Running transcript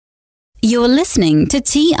You're listening to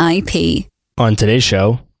TIP. On today's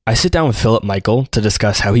show, I sit down with Philip Michael to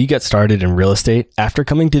discuss how he got started in real estate after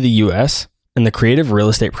coming to the US and the creative real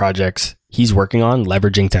estate projects he's working on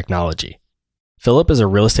leveraging technology. Philip is a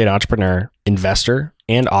real estate entrepreneur, investor,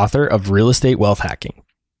 and author of Real Estate Wealth Hacking.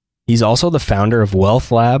 He's also the founder of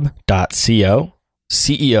wealthlab.co,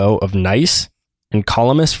 CEO of NICE, and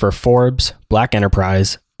columnist for Forbes, Black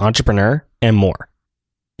Enterprise, Entrepreneur, and more.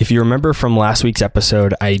 If you remember from last week's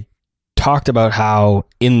episode, I talked about how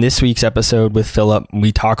in this week's episode with Philip,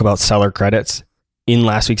 we talk about seller credits. In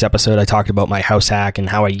last week's episode, I talked about my house hack and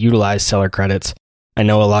how I utilize seller credits. I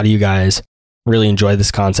know a lot of you guys really enjoy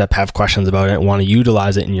this concept, have questions about it, want to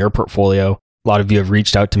utilize it in your portfolio. A lot of you have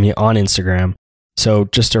reached out to me on Instagram. So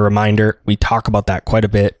just a reminder, we talk about that quite a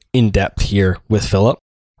bit in depth here with Philip.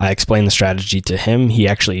 I explain the strategy to him.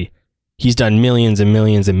 He's done millions and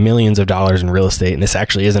millions and millions of dollars in real estate, and this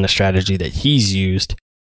actually isn't a strategy that he's used.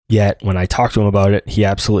 Yet, when I talk to him about it, he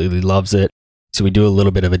absolutely loves it. So we do a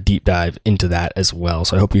little bit of a deep dive into that as well.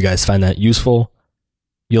 So I hope you guys find that useful.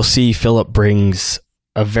 You'll see Philip brings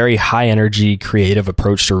a very high energy, creative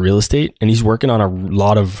approach to real estate, and he's working on a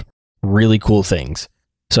lot of really cool things.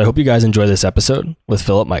 So I hope you guys enjoy this episode with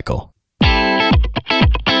Philip Michael.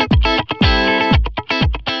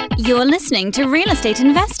 You're listening to Real Estate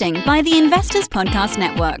Investing by the Investors Podcast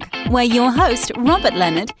Network, where your host, Robert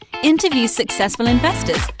Leonard, interviews successful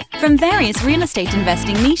investors from various real estate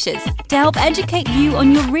investing niches to help educate you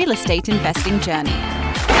on your real estate investing journey.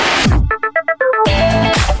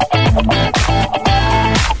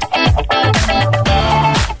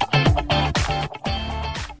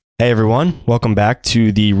 Hey everyone, welcome back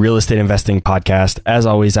to the Real Estate Investing Podcast. As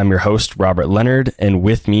always, I'm your host, Robert Leonard, and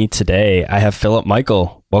with me today, I have Philip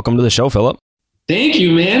Michael. Welcome to the show, Philip. Thank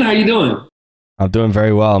you, man. How you doing? I'm doing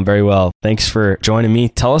very well. I'm very well. Thanks for joining me.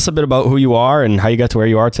 Tell us a bit about who you are and how you got to where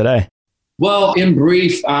you are today. Well, in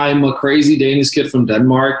brief, I'm a crazy Danish kid from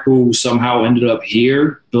Denmark who somehow ended up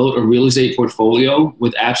here, built a real estate portfolio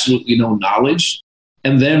with absolutely no knowledge.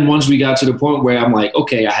 And then once we got to the point where I'm like,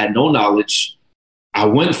 okay, I had no knowledge, I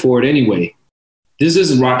went for it anyway. This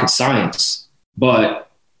isn't rocket science, but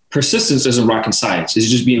persistence isn't rocket science. It's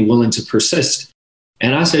just being willing to persist.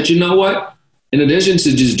 And I said, you know what? In addition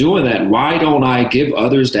to just doing that, why don't I give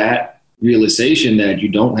others that realization that you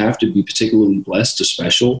don't have to be particularly blessed or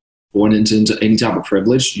special, born into any type of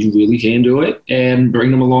privilege. You really can do it, and bring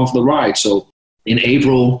them along for the ride. So in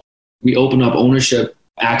April, we opened up ownership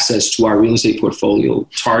access to our real estate portfolio,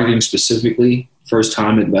 targeting specifically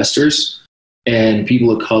first-time investors and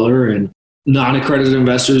people of color and non-accredited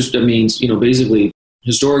investors. That means, basically,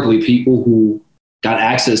 historically, people who got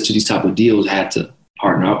access to these type of deals had to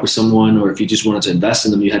partner up with someone, or if you just wanted to invest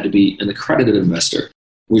in them, you had to be an accredited investor,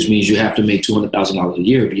 which means you have to make $200,000 a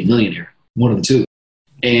year to be a millionaire, one of the two.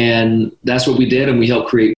 And that's what we did. And we helped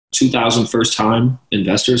create 2,000 first-time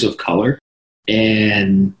investors of color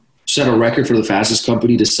and set a record for the fastest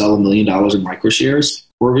company to sell $1 million in microshares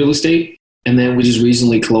for real estate. And then we just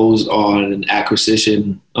recently closed on an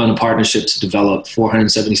acquisition, on a partnership to develop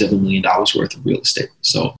 $477 million worth of real estate.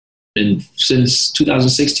 So since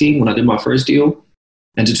 2016, when I did my first deal,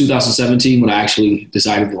 and to 2017, when I actually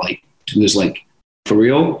decided to do this for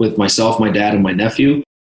real with myself, my dad, and my nephew,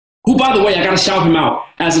 who, by the way, I got to shout him out.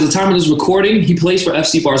 As of the time of this recording, he plays for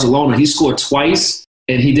FC Barcelona. He scored twice,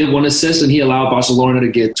 and he did one assist, and he allowed Barcelona to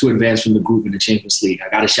get to advance from the group in the Champions League. I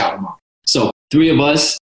got to shout him out. So 3 of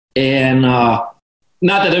us, and not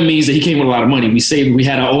that it means that he came with a lot of money. We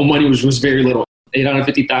had our own money, which was very little,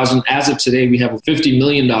 $850,000. As of today, we have $50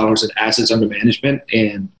 million in assets under management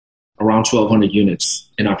and around 1,200 units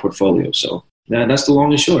in our portfolio. So that's the long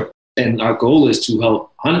and short. And our goal is to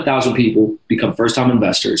help 100,000 people become first-time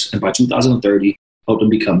investors, and by 2030, help them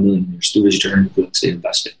become millionaires through this journey of real estate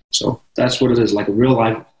investing. So that's what it is, like a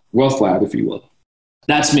real-life wealth lab, if you will.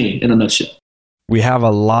 That's me in a nutshell. We have a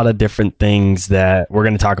lot of different things that we're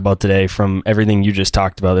going to talk about today. From everything you just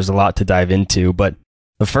talked about, there's a lot to dive into. But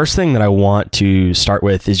the first thing that I want to start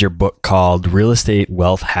with is your book called Real Estate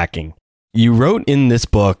Wealth Hacking. You wrote in this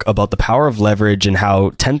book about the power of leverage and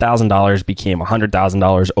how $10,000 became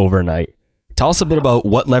 $100,000 overnight. Tell us a bit about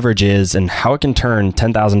what leverage is and how it can turn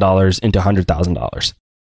 $10,000 into $100,000.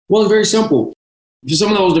 Well, it's very simple. For some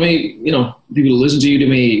of those that may, people who listen to you, they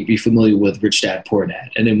may be familiar with Rich Dad, Poor Dad.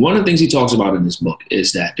 And then one of the things he talks about in this book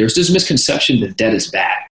is that there's this misconception that debt is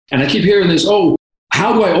bad. And I keep hearing this,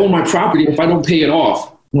 how do I own my property if I don't pay it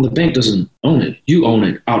off? Well, the bank doesn't own it. You own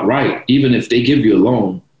it outright, even if they give you a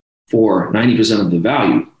loan for 90% of the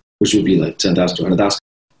value, which would be like $10,000 to $100,000.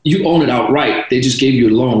 You own it outright. They just gave you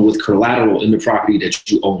a loan with collateral in the property that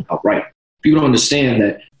you own outright. People don't understand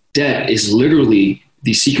that debt is literally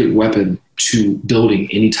the secret weapon to building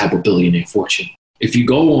any type of billionaire fortune. If you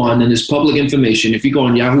go on, and there's public information, if you go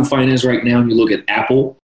on Yahoo Finance right now and you look at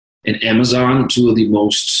Apple and Amazon, two of the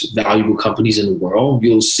most valuable companies in the world,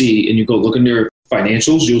 you'll see, and you go look in their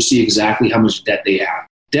financials, you'll see exactly how much debt they have.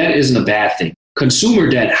 Debt isn't a bad thing. Consumer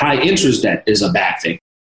debt, high interest debt is a bad thing.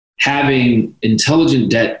 Having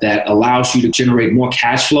intelligent debt that allows you to generate more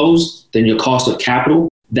cash flows than your cost of capital,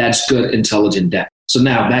 that's good, intelligent debt. So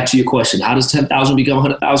now back to your question, how does 10,000 become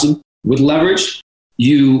 100,000? With leverage,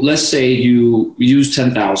 let's say you use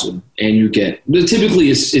 10,000 and you get, typically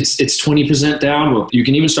it's 20% down, or you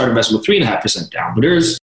can even start investing with 3.5% down. But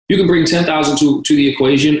you can bring 10,000 to the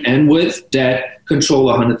equation, and with debt, control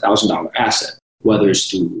a $100,000 asset, whether it's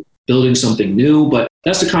through building something new. But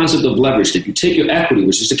that's the concept of leverage. If you take your equity,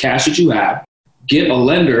 which is the cash that you have, get a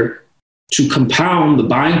lender to compound the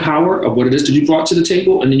buying power of what it is that you brought to the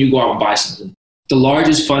table, and then you go out and buy something. The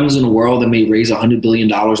largest funds in the world that may raise $100 billion,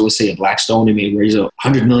 let's say a Blackstone, they may raise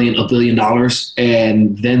 $100 million, $1 billion,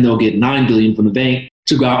 and then they'll get $9 billion from the bank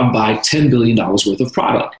to go out and buy $10 billion worth of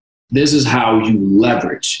product. This is how you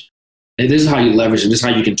leverage. And this is how you leverage, and this is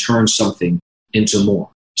how you can turn something into more.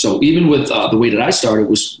 So even with the way that I started,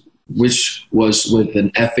 which was with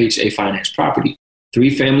an FHA finance property,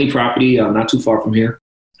 3-family property, not too far from here,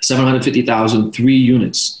 750,000, 3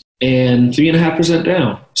 units, and 3.5%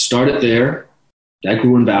 down. Started there. That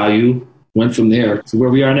grew in value, went from there to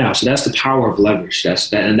where we are now. So that's the power of leverage.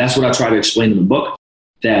 And that's what I try to explain in the book,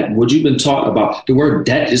 that what you've been taught about, the word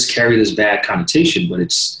debt just carried this bad connotation, but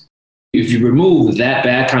if you remove that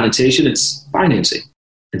bad connotation, it's financing.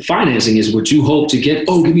 And financing is what you hope to get,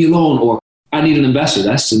 give me a loan, or I need an investor.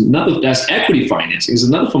 That's equity financing. It's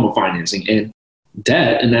another form of financing. And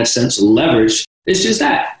debt, in that sense, leverage, it's just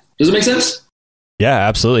that. Does it make sense? Yeah,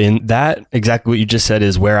 absolutely. And that exactly what you just said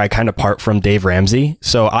is where I kind of part from Dave Ramsey.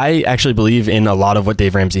 So I actually believe in a lot of what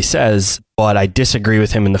Dave Ramsey says, but I disagree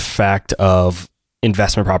with him in the fact of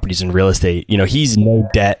investment properties and real estate. He's no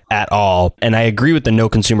debt at all. And I agree with the no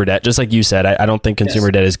consumer debt. Just like you said, I don't think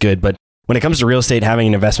consumer debt is good. But when it comes to real estate, having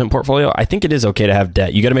an investment portfolio, I think it is okay to have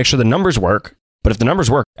debt. You got to make sure the numbers work. But if the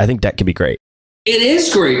numbers work, I think debt could be great. It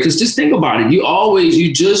is great, because just think about it.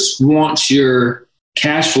 You just want your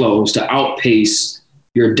cash flows to outpace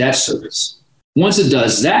your debt service. Once it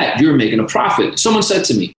does that, you're making a profit. Someone said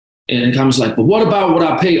to me, and it comes like, but what about what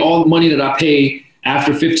I pay, all the money that I pay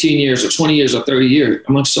after 15 years or 20 years or 30 years?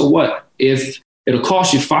 I'm like, so what? If it'll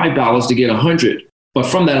cost you $5 to get 100, but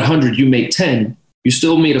from that 100 you make 10, you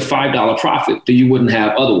still made a $5 profit that you wouldn't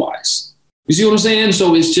have otherwise. You see what I'm saying?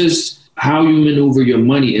 So it's just how you maneuver your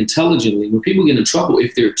money intelligently. When people get in trouble,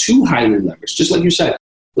 if they're too highly leveraged, just like you said,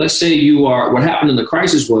 let's say what happened in the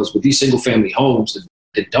crisis was with these single family homes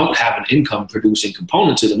that don't have an income producing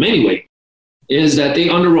component to them anyway, is that they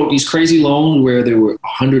underwrote these crazy loans where they were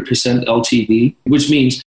 100% LTV, which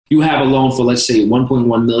means you have a loan for, let's say,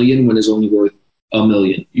 1.1 million when it's only worth $1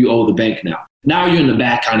 million. You owe the bank now. Now you're in the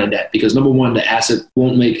bad kind of debt, because number one, the asset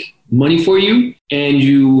won't make money for you, and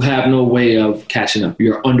you have no way of catching up.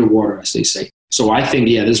 You're underwater, as they say. So I think,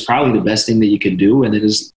 this is probably the best thing that you can do. And it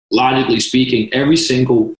is, logically speaking, every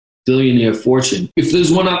single billionaire fortune. If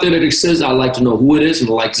there's one out there that exists, I'd like to know who it is, and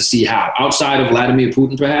I'd like to see how. Outside of Vladimir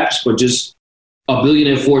Putin, perhaps, but just a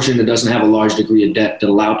billionaire fortune that doesn't have a large degree of debt that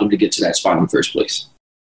allowed them to get to that spot in the first place.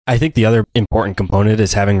 I think the other important component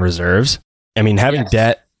is having reserves. I mean, having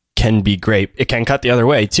debt can be great. It can cut the other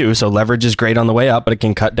way too. So leverage is great on the way up, but it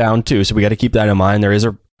can cut down too. So we got to keep that in mind. There is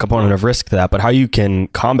a component of risk to that, but how you can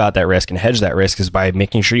combat that risk and hedge that risk is by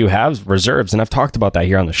making sure you have reserves. And I've talked about that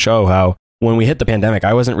here on the show, how when we hit the pandemic,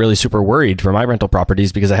 I wasn't really super worried for my rental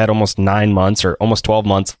properties because I had almost 9 months or almost 12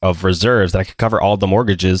 months of reserves that I could cover all the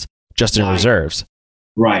mortgages just in reserves.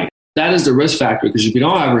 Right. That is the risk factor, because if you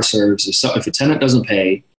don't have reserves, if a tenant doesn't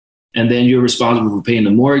pay, and then you're responsible for paying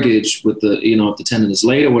the mortgage with the, if the tenant is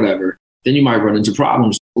late or whatever, then you might run into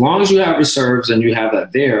problems. As long as you have reserves and you have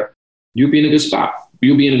that there, you'll be in a good spot.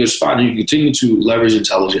 You'll be in a good spot, and you continue to leverage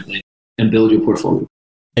intelligently and build your portfolio.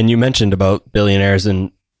 And you mentioned about billionaires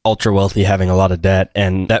and ultra wealthy having a lot of debt.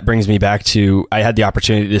 And that brings me back to, I had the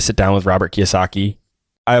opportunity to sit down with Robert Kiyosaki.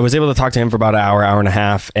 I was able to talk to him for about an hour and a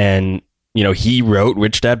half. And, he wrote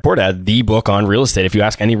Rich Dad Poor Dad, the book on real estate. If you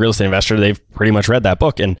ask any real estate investor, they've pretty much read that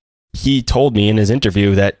book. And he told me in his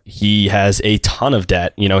interview that he has a ton of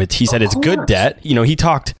debt. He said it's good debt. He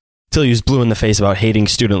talked till he was blue in the face about hating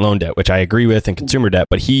student loan debt, which I agree with, and consumer debt.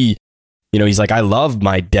 But he's like, I love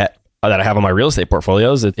my debt that I have on my real estate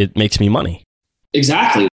portfolios. It makes me money.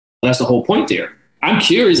 Exactly. That's the whole point there. I'm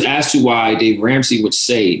curious as to why Dave Ramsey would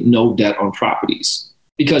say no debt on properties.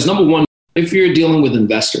 Because number one, if you're dealing with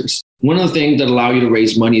investors, one of the things that allow you to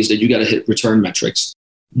raise money is that you got to hit return metrics.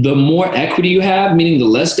 The more equity you have, meaning the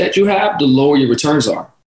less debt you have, the lower your returns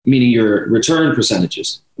are, meaning your return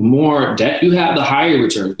percentages. The more debt you have, the higher your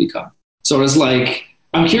returns become. So it's like,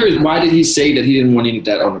 I'm curious, why did he say that he didn't want any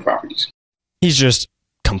debt on the properties? He's just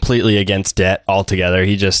completely against debt altogether.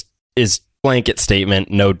 He just is blanket statement,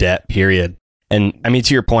 no debt, period. And I mean,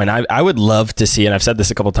 to your point, I would love to see, and I've said this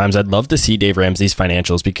a couple of times, I'd love to see Dave Ramsey's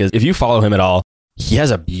financials, because if you follow him at all, he has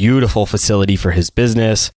a beautiful facility for his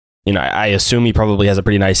business. You know, I assume he probably has a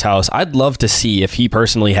pretty nice house. I'd love to see if he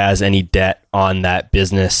personally has any debt on that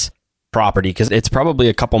business property, because it's probably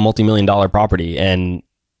a couple multi-million-dollar property. And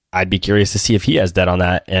I'd be curious to see if he has debt on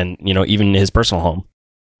that, and, you know, even his personal home.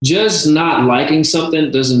 Just not liking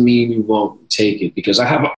something doesn't mean you won't take it, because I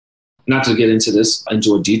have, not to get into this, I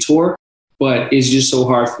enjoy detour, but it's just so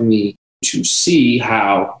hard for me to see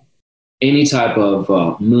how any type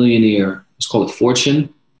of millionaire, let's call it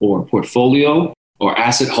fortune or portfolio or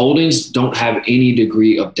asset holdings, don't have any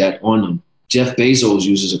degree of debt on them. Jeff Bezos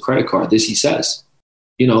uses a credit card. This he says.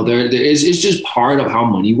 You know, it's just part of how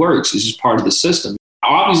money works. It's just part of the system.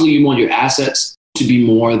 Obviously, you want your assets to be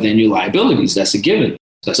more than your liabilities. That's a given.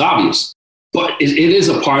 That's obvious. But it is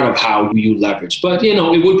a part of how you leverage. But, you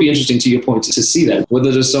know, it would be interesting, to your point, to see that,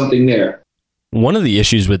 whether there's something there. One of the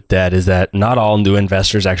issues with debt is that not all new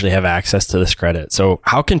investors actually have access to this credit. So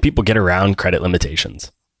how can people get around credit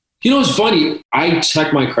limitations? You know, it's funny. I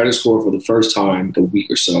checked my credit score for the first time a week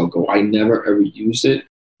or so ago. I never, ever used it.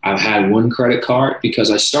 I've had one credit card because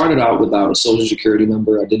I started out without a social security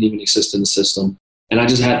number. I didn't even exist in the system. And I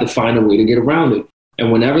just had to find a way to get around it.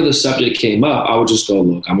 And whenever the subject came up, I would just go,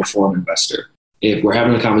 look, I'm a foreign investor. If we're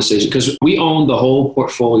having a conversation, because we own the whole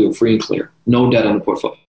portfolio free and clear, no debt on the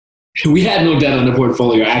portfolio. We had no debt on the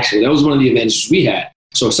portfolio, actually. That was one of the advantages we had.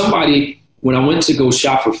 So if somebody, when I went to go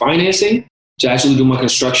shop for financing, to actually do my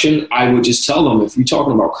construction, I would just tell them, if you're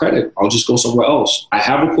talking about credit, I'll just go somewhere else. I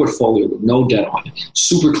have a portfolio with no debt on it.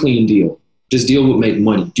 Super clean deal. This deal would make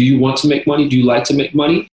money. Do you want to make money? Do you like to make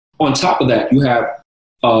money? On top of that, you have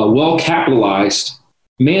a well-capitalized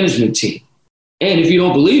management team. And if you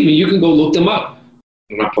don't believe me, you can go look them up.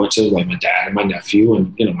 And I point to like my dad and my nephew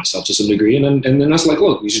and, you know, myself to some degree. And then that's like,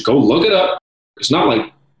 look, you just go look it up. It's not like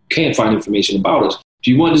you can't find information about us.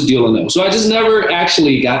 Do you want this deal or no? So I just never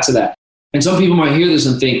actually got to that. And some people might hear this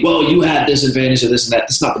and think, well, you had this advantage of this and that.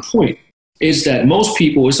 That's not the point. It's that most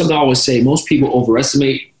people, it's something I always say, most people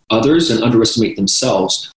overestimate others and underestimate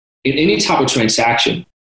themselves. In any type of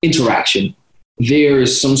interaction, there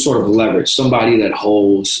is some sort of leverage, somebody that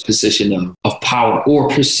holds a position of power or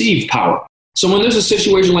perceived power. So when there's a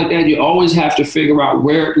situation like that, you always have to figure out,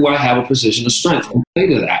 where do I have a position of strength and play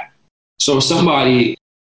to that. So if somebody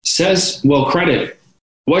says, well, credit,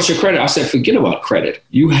 what's your credit? I said, forget about credit.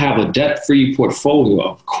 You have a debt-free portfolio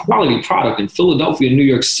of quality product in Philadelphia, New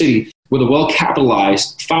York City, with a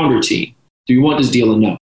well-capitalized founder team. Do you want this deal or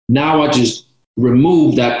no? Now I just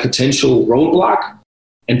remove that potential roadblock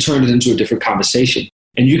and turn it into a different conversation.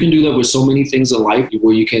 And you can do that with so many things in life,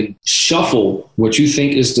 where you can shuffle what you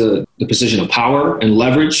think is the position of power and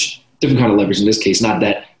leverage, different kind of leverage in this case, not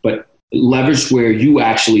that, but leverage where you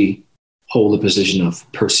actually hold a position of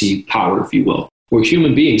perceived power, if you will. We're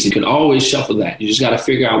human beings. You can always shuffle that. You just got to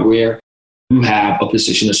figure out where you have a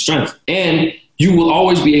position of strength. And you will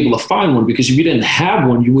always be able to find one, because if you didn't have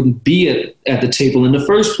one, you wouldn't be at the table in the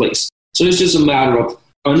first place. So it's just a matter of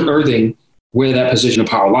unearthing where that position of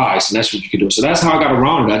power lies. And that's what you can do. So that's how I got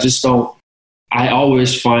around it. I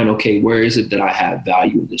always find, okay, where is it that I have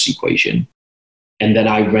value in this equation? And then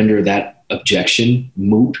I render that objection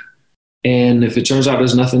moot. And if it turns out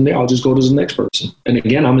there's nothing there, I'll just go to the next person. And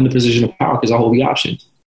again, I'm in the position of power because I hold the option.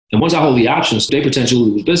 And once I hold the options, they potentially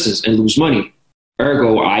lose business and lose money.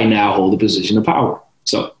 Ergo, I now hold the position of power.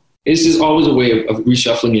 So it's just always a way of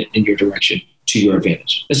reshuffling it in your direction to your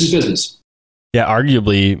advantage. This is business. Yeah,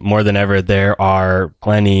 arguably more than ever, there are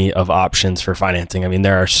plenty of options for financing. I mean,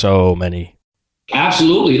 there are so many.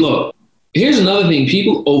 Absolutely. Look, here's another thing.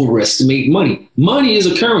 People overestimate money. Money is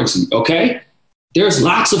a currency, okay? There's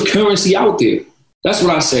lots of currency out there. That's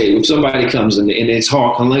what I say. If somebody comes and they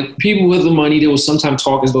talk, I'm like, people with the money, they will sometimes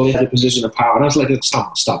talk as though they had a position of power. And I was like,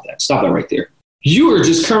 stop that right there. You are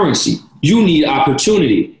just currency. You need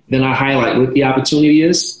opportunity. Then I highlight what the opportunity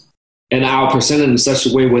is, and I'll present it in such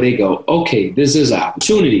a way where they go, okay, this is an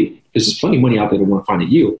opportunity. There's plenty of money out there that want to find a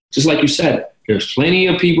yield. Just like you said, there's plenty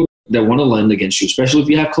of people that want to lend against you, especially if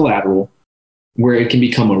you have collateral, where it can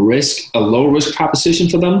become a low risk proposition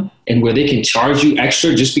for them, and where they can charge you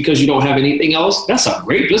extra just because you don't have anything else. That's a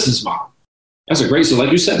great business model. So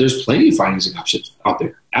like you said, there's plenty of financing options out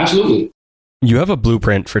there. Absolutely. You have a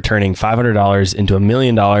blueprint for turning $500 into $1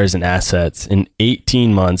 million in assets in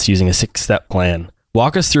 18 months using a 6-step plan.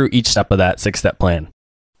 Walk us through each step of that 6-step plan.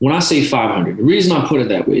 When I say 500, the reason I put it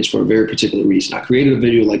that way is for a very particular reason. I created a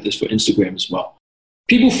video like this for Instagram as well.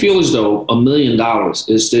 People feel as though $1 million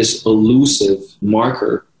is this elusive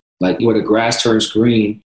marker, like where the grass turns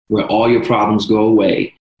green, where all your problems go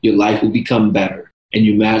away, your life will become better, and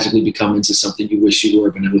you magically become into something you wish you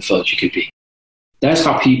were but never felt you could be. That's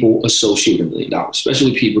how people associate $1 million,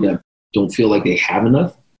 especially people that don't feel like they have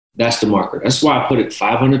enough. That's the marker. That's why I put it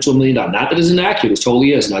 500 to $1 million. Not that it's inaccurate, it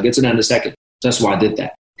totally is, and I'll get to that in a second. That's why I did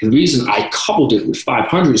that. The reason I coupled it with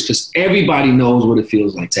 500 is because everybody knows what it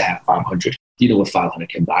feels like to have 500. You know what 500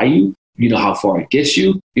 can buy you. You know how far it gets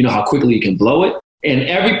you. You know how quickly you can blow it. And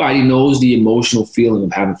everybody knows the emotional feeling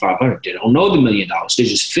of having 500. They don't know the $1 million. They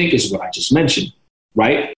just think it's what I just mentioned,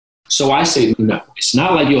 right? So I say, no, it's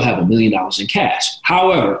not like you'll have $1 million in cash.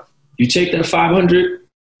 However, you take that 500,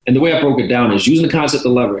 and the way I broke it down is using the concept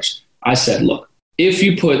of leverage. I said, look, if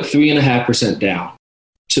you put 3.5% down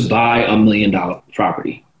to buy $1 million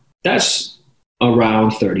property, that's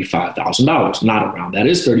around $35,000. Not around, that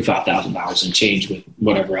is $35,000 and change with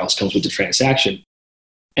whatever else comes with the transaction.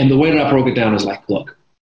 And the way that I broke it down is like, look,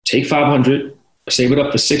 take 500, save it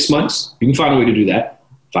up for 6 months. You can find a way to do that.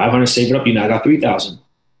 500, save it up, you now got 3,000.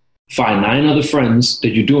 Find 9 other friends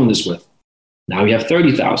that you're doing this with. Now you have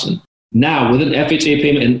 30,000. Now with an FHA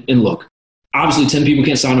payment, and look, obviously 10 people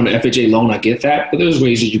can't sign on an FHA loan. I get that, but there's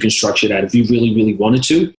ways that you can structure that if you really, really wanted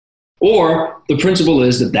to. Or the principle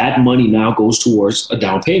is that that money now goes towards a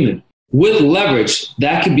down payment. With leverage,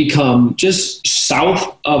 that could become just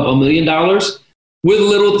south of $1 million. With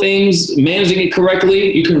little things, managing it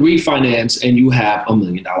correctly, you can refinance and you have $1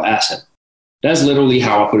 million asset. That's literally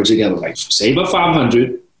how I put it together. Like save up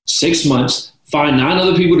 500, 6 months, find 9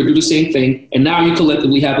 other people to do the same thing, and now you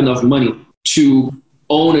collectively have enough money to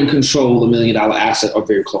own and control $1 million asset or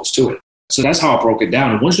very close to it. So that's how I broke it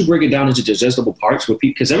down. And once you break it down into digestible parts,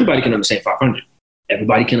 because everybody can understand 500,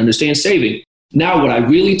 everybody can understand saving. Now, what I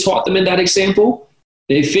really taught them in that example,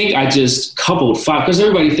 they think I just coupled 5, because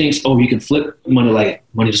everybody thinks, oh, you can flip money like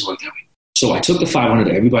money doesn't work that way. So I took the 500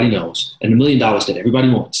 that everybody knows and $1 million that everybody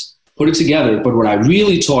wants, put it together. But what I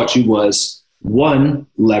really taught you was 1,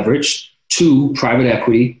 leverage, 2, private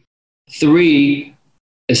equity, 3,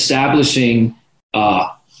 establishing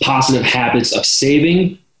positive habits of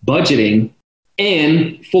saving, budgeting,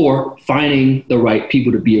 and 4, finding the right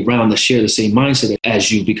people to be around that share the same mindset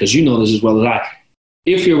as you, because you know this as well as I.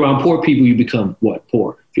 If you're around poor people, you become what?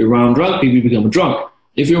 Poor. If you're around drunk people, you become a drunk.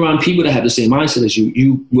 If you're around people that have the same mindset as you,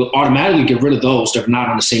 you will automatically get rid of those that are not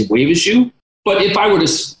on the same wave as you. But if I were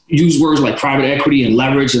to use words like private equity and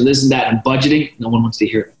leverage and this and that and budgeting, no one wants to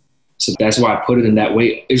hear it. So that's why I put it in that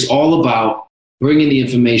way. It's all about bringing the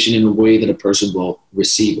information in a way that a person will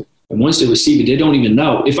receive it. And once they receive it, they don't even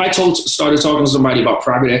know. If I started talking to somebody about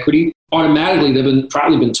private equity, automatically they've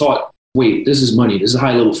probably been taught, wait, this is money. This is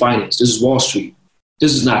high level finance. This is Wall Street.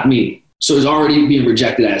 This is not me. So it's already being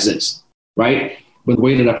rejected as is, right? But the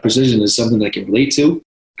way that I position is something that I can relate to.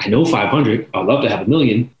 I know 500. I'd love to have $1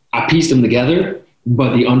 million. I piece them together,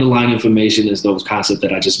 but the underlying information is those concepts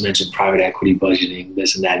that I just mentioned, private equity, budgeting,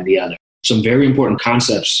 this and that and the other. Some very important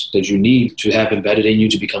concepts that you need to have embedded in you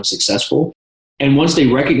to become successful. And once they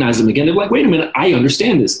recognize them again, they're like, wait a minute, I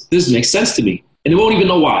understand this. This makes sense to me. And they won't even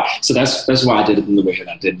know why. So that's why I did it in the way that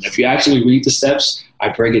I did. And if you actually read the steps, I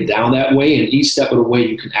break it down that way. And each step of the way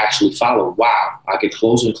you can actually follow. Wow, I get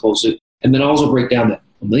closer and closer. And then I also break down that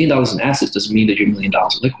 $1 million in assets doesn't mean that you're $1 million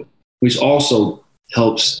liquid, which also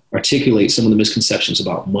helps articulate some of the misconceptions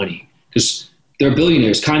about money. Because they're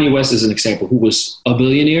billionaires. Kanye West is an example, who was a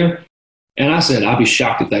billionaire. And I said, I'd be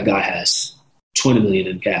shocked if that guy has $20 million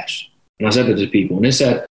in cash. And I said that to people. And they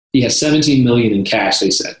said, he has $17 million in cash,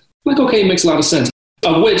 they said. Like, okay, it makes a lot of sense.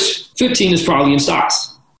 Of which 15 is probably in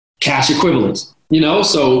stocks, cash equivalents. You know,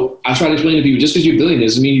 so I try to explain to people, just because you're a billionaire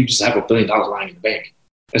doesn't mean you just have $1 billion lying in the bank.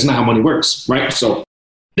 That's not how money works, right? So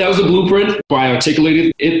that was the blueprint why I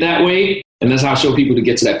articulated it that way. And that's how I show people to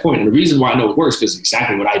get to that point. And the reason why I know it works is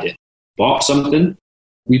exactly what I did. Bought something.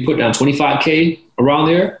 We put down $25K around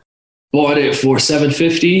there, bought it for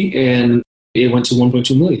 $750, and it went to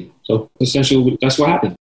 $1.2 million. So essentially, that's what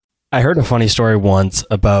happened. I heard a funny story once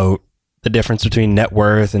about the difference between net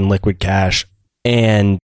worth and liquid cash.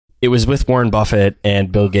 And it was with Warren Buffett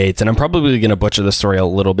and Bill Gates. And I'm probably going to butcher the story a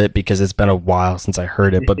little bit because it's been a while since I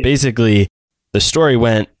heard it. But basically, the story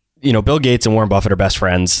went, you know, Bill Gates and Warren Buffett are best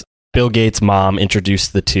friends. Bill Gates' mom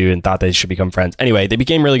introduced the two and thought they should become friends. Anyway, they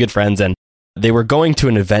became really good friends and they were going to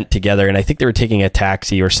an event together. And I think they were taking a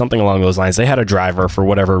taxi or something along those lines. They had a driver for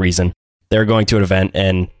whatever reason. They were going to an event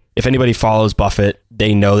and if anybody follows Buffett,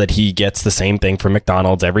 they know that he gets the same thing from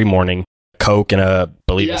McDonald's every morning, Coke and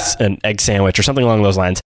an egg sandwich or something along those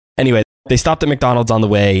lines. Anyway, they stopped at McDonald's on the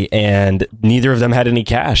way and neither of them had any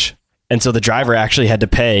cash. And so the driver actually had to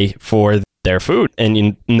pay for their food. And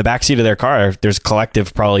in the backseat of their car, there's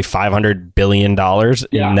collective probably $500 billion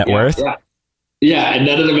in net worth. Yeah, and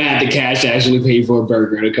none of them had the cash to actually pay for a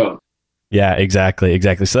burger and a Coke. Yeah, exactly.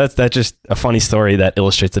 So that's just a funny story that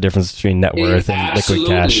illustrates the difference between net worth and liquid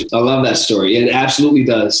cash. I love that story. It absolutely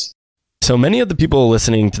does. So many of the people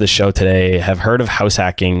listening to the show today have heard of house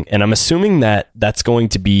hacking, and I'm assuming that that's going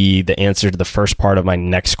to be the answer to the first part of my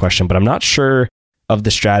next question, but I'm not sure of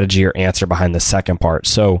the strategy or answer behind the second part.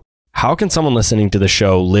 So how can someone listening to the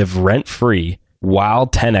show live rent-free while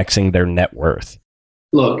 10xing their net worth?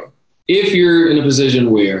 Look, if you're in a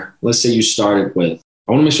position where, let's say you started with,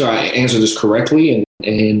 I want to make sure I answer this correctly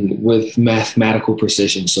and with mathematical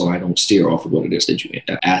precision so I don't steer off of what it is that you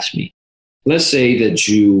asked me. Let's say that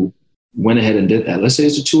you went ahead and did that. Let's say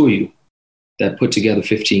it's the two of you that put together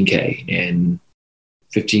 15K and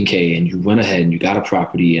you went ahead and you got a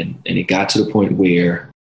property and it got to the point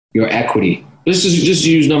where your equity, let's just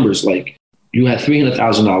use numbers, like you had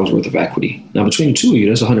 $300,000 worth of equity. Now between the two of you,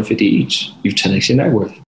 that's 150 each. You've 10x your net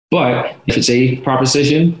worth. But if it's a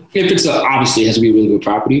proposition, obviously it has to be a really good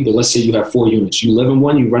property, but let's say you have 4 units. You live in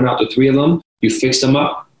one, you rent out the 3 of them, you fix them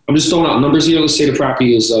up. I'm just throwing out numbers here. Let's say the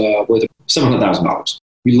property is worth $700,000.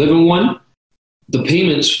 You live in one, the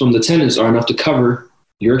payments from the tenants are enough to cover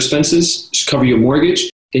your expenses, cover your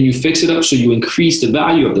mortgage, then you fix it up so you increase the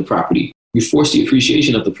value of the property. You force the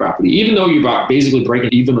appreciation of the property. Even though you're basically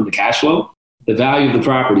breaking even on the cash flow, the value of the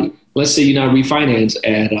property, let's say you now refinance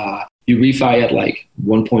at, you refi at like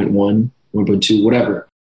 1.1, 1.2, whatever,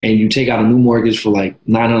 and you take out a new mortgage for like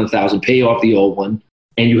 $900,000, pay off the old one,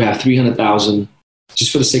 and you have $300,000.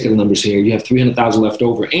 Just for the sake of the numbers here, you have $300,000 left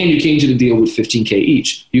over, and you came to the deal with 15K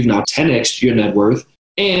each. You've now 10x'd your net worth,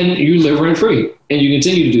 and you live rent free, and you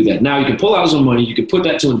continue to do that. Now you can pull out some money, you can put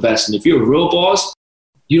that to invest, and if you're a real boss,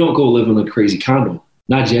 you don't go live in a crazy condo,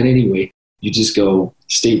 not yet anyway. You just go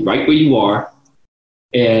stay right where you are,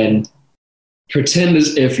 and pretend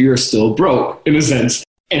as if you're still broke in a sense,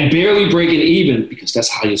 and barely breaking even, because that's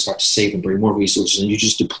how you start to save and bring more resources, and you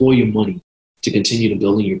just deploy your money to continue to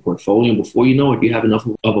building your portfolio. And before you know it, you have enough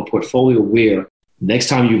of a portfolio where next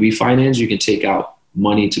time you refinance, you can take out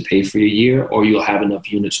money to pay for your year, or you'll have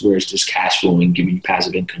enough units where it's just cash flowing, giving you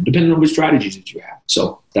passive income, depending on what strategies that you have.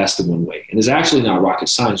 So that's the one way. And it's actually not rocket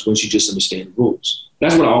science once you just understand the rules.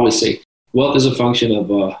 That's what I always say. Wealth is a function of,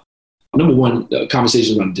 number one,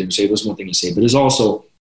 conversations on the dinner table. That's one thing to say. But it's also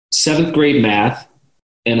 7th grade math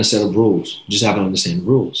and a set of rules. You just have to understand the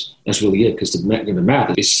rules. That's really it, because the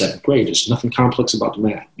math is 7th grade. There's nothing complex about the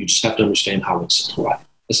math. You just have to understand how it's applied.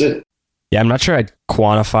 That's it. Yeah, I'm not sure I'd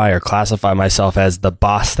quantify or classify myself as the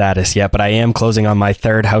boss status yet, but I am closing on my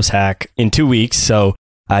 3rd house hack in 2 weeks. So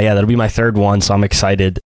that'll be my 3rd one. So I'm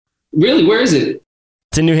excited. Really? Where is it?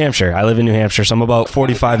 It's in New Hampshire. I live in New Hampshire. So I'm about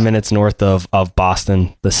 45 minutes north of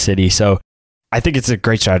Boston, the city. So I think it's a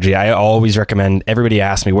great strategy. I always recommend, everybody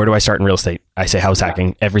asks me, where do I start in real estate? I say house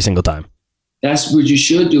hacking every single time. That's what you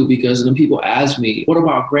should do, because then people ask me, what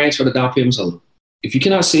about grants for the down payment? So if you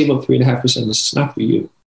cannot save up 3.5%, this is not for you.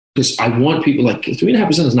 Because I want people, like,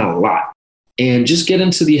 3.5% is not a lot. And just get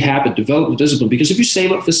into the habit, develop the discipline. Because if you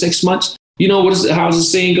save up for 6 months, you know, how does the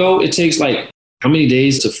saying go? It takes like how many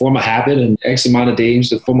days to form a habit and X amount of days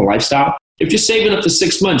to form a lifestyle. If you're saving up for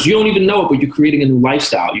 6 months, you don't even know it, but you're creating a new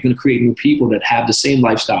lifestyle. You're going to create new people that have the same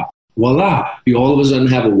lifestyle. Voila. You all of a sudden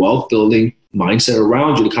have a wealth building mindset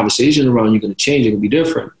around you. The conversation around you is going to change. It will be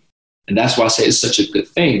different. And that's why I say it's such a good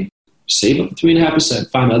thing. Save up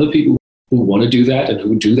 3.5%. Find other people who want to do that and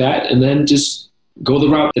who do that, and then just go the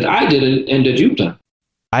route that I did and that you've done.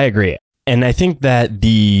 I agree. And I think that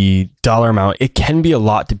the dollar amount, it can be a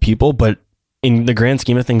lot to people, but in the grand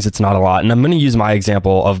scheme of things, it's not a lot. And I'm going to use my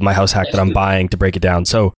example of my house hack that I'm buying to break it down.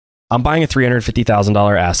 So I'm buying a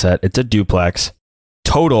 $350,000 asset. It's a duplex.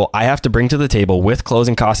 Total, I have to bring to the table with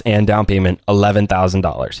closing costs and down payment,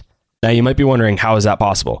 $11,000. Now you might be wondering, how is that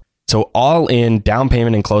possible? So all in, down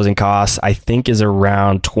payment and closing costs, I think is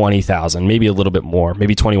around $20,000, maybe a little bit more,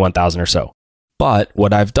 maybe $21,000 or so. But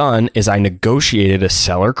what I've done is I negotiated a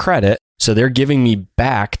seller credit. So they're giving me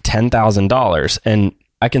back $10,000. And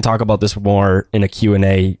I can talk about this more in a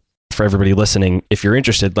Q&A for everybody listening. If you're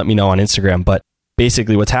interested, let me know on Instagram. But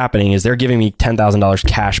basically what's happening is they're giving me $10,000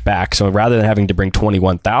 cash back. So rather than having to bring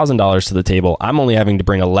 $21,000 to the table, I'm only having to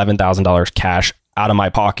bring $11,000 cash out of my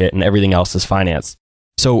pocket, and everything else is financed.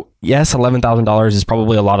 So yes, $11,000 is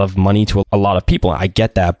probably a lot of money to a lot of people. I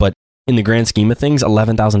get that. But in the grand scheme of things,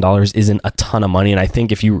 $11,000 isn't a ton of money. And I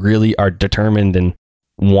think if you really are determined and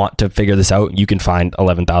want to figure this out, you can find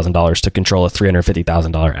 $11,000 to control a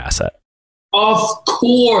 $350,000 asset. Of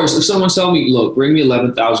course, if someone's telling me, look, bring me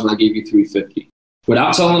 11,000, I give you 350.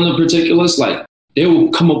 Without telling them the particulars, like they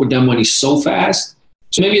will come up with that money so fast.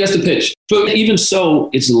 So maybe that's the pitch. But even so,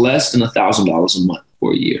 it's less than $1,000 a month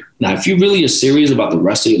for a year. Now, if you really are serious about the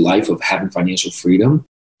rest of your life of having financial freedom,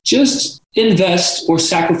 just invest or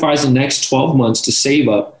sacrifice the next 12 months to save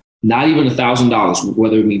up not even $1,000,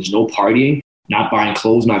 whether it means no partying, not buying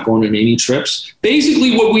clothes, not going on any trips.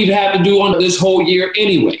 Basically what we've had to do on this whole year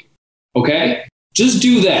anyway. Okay? Just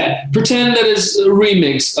do that. Pretend that it's a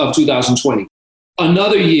remix of 2020.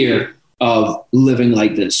 Another year of living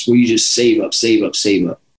like this, where you just save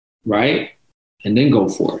up, right? And then go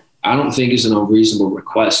for it. I don't think it's an unreasonable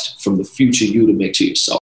request from the future you to make to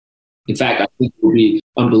yourself. In fact, I think it would be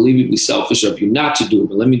unbelievably selfish of you not to do it.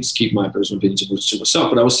 But let me just keep my personal opinion to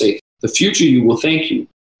myself. But I would say the future you will thank you.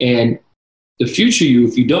 And the future you,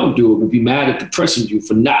 if you don't do it, will be mad at the present you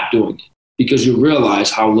for not doing it, because you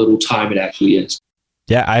realize how little time it actually is.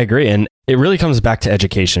 Yeah, I agree. And it really comes back to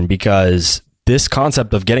education, because this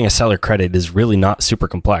concept of getting a seller credit is really not super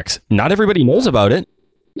complex. Not everybody knows about it.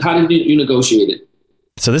 How did you negotiate it?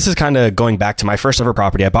 So this is kind of going back to my first ever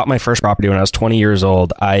property. I bought my first property when I was 20 years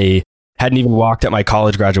old. I hadn't even walked at my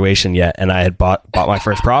college graduation yet, and I had bought my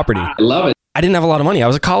first property. I love it. I didn't have a lot of money. I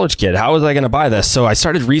was a college kid. How was I going to buy this? So I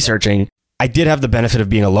started researching. I did have the benefit of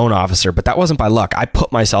being a loan officer, but that wasn't by luck. I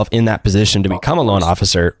put myself in that position to become a loan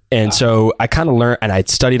officer. And so I kind of learned, and I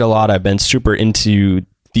studied a lot. I've been super into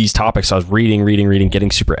these topics. So I was reading,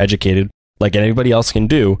 getting super educated like anybody else can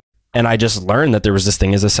do. And I just learned that there was this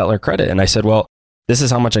thing as a seller credit. And I said, well, this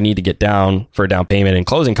is how much I need to get down for a down payment and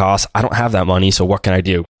closing costs. I don't have that money. So what can I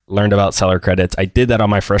do? Learned about seller credits. I did that on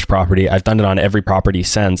my first property. I've done it on every property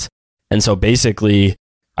since. And so basically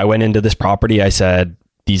I went into this property. I said,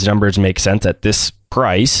 these numbers make sense at this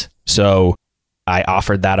price. So I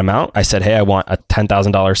offered that amount. I said, hey, I want a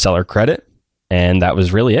 $10,000 seller credit. And that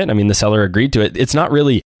was really it. I mean, the seller agreed to it. It's not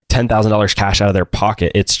really $10,000 cash out of their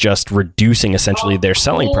pocket. It's just reducing essentially their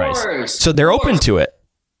selling price. So they're open to it.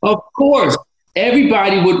 Of course.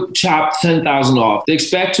 Everybody would chop $10,000 off. They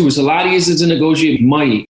expect to. It's a lot easier to negotiate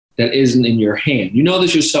money that isn't in your hand. You know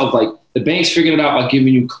this yourself. Like the bank's figured it out by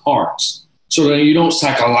giving you cards. So that you don't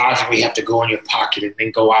psychologically have to go in your pocket and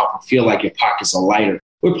then go out and feel like your pockets are lighter.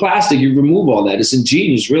 With plastic, you remove all that. It's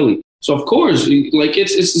ingenious, really. So of course, like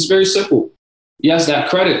it's very simple. Yes, that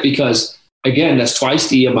credit, because again, that's twice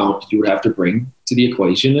the amount you would have to bring to the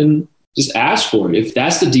equation, and just ask for it. If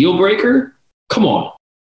that's the deal breaker, come on.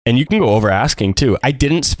 And you can go over asking too. I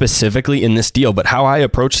didn't specifically in this deal, but how I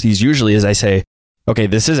approach these usually is I say, okay,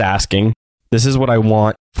 this is asking. This is what I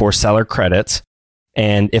want for seller credits.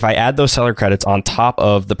 And if I add those seller credits on top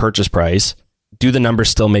of the purchase price, do the numbers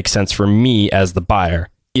still make sense for me as the buyer?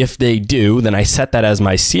 If they do, then I set that as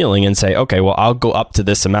my ceiling and say, okay, well, I'll go up to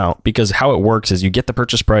this amount, because how it works is you get the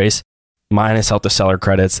purchase price minus out the seller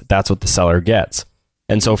credits. That's what the seller gets.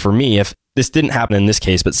 And so for me, if this didn't happen in this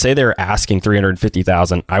case, but say they're asking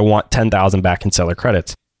 $350,000, I want $10,000 back in seller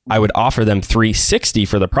credits. I would offer them $360,000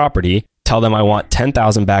 for the property, tell them I want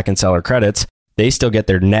 $10,000 back in seller credits. They still get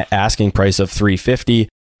their net asking price of $350,000.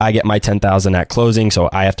 I get my $10,000 at closing, so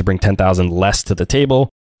I have to bring $10,000 less to the table.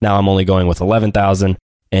 Now I'm only going with $11,000,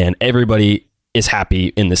 and everybody is happy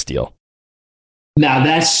in this deal. Now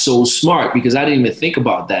that's so smart, because I didn't even think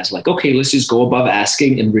about that. It's like, okay, let's just go above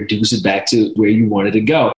asking and reduce it back to where you wanted to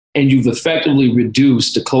go. And you've effectively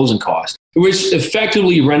reduced the closing cost, which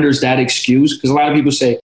effectively renders that excuse. Because a lot of people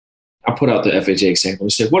say, I put out the FHA example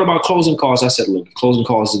and said, what about closing costs? I said, look, closing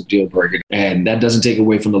costs is a deal breaker. And that doesn't take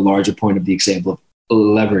away from the larger point of the example of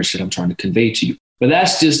leverage that I'm trying to convey to you. But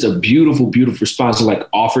that's just a beautiful, beautiful response to like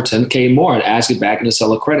offer $10K more and ask it back in the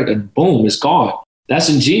seller credit, and boom, it's gone. That's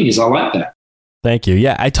ingenious. I like that. Thank you.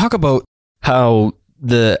 Yeah, I talk about how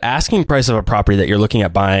the asking price of a property that you're looking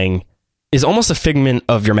at buying is almost a figment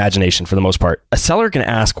of your imagination for the most part. A seller can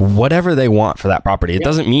ask whatever they want for that property. It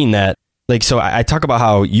doesn't mean that, like, so I talk about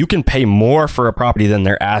how you can pay more for a property than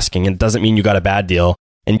they're asking, and it doesn't mean you got a bad deal.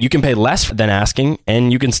 And you can pay less than asking,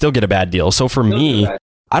 and you can still get a bad deal. So for me,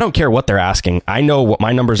 I don't care what they're asking. I know what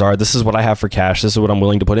my numbers are. This is what I have for cash. This is what I'm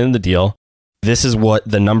willing to put in the deal. This is what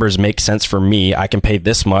the numbers make sense for me. I can pay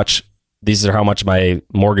this much. These are how much my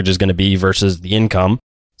mortgage is going to be versus the income.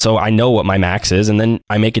 So I know what my max is, and then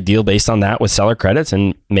I make a deal based on that with seller credits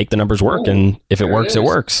and make the numbers work. And if it works, it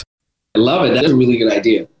works. I love it. That's a really good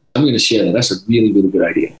idea. I'm going to share that. That's a really, really good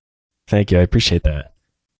idea. Thank you. I appreciate that.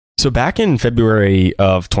 So back in February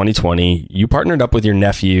of 2020, you partnered up with your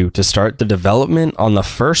nephew to start the development on the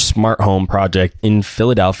first smart home project in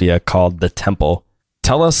Philadelphia called The Temple.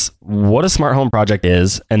 Tell us what a smart home project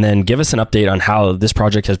is, and then give us an update on how this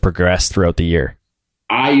project has progressed throughout the year.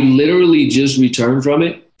 I literally just returned from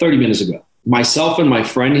it 30 minutes ago. Myself and my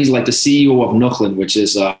friend, he's like the CEO of Nooklyn, which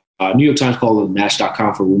is New York Times called it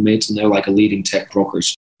Match.com for roommates, and they're like a leading tech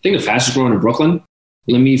brokers. I think the fastest growing in Brooklyn.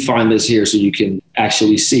 Let me find this here so you can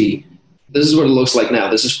actually see. This is what it looks like now.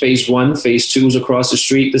 This is phase 1. Phase 2 is across the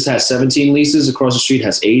street. This has 17 leases. Across the street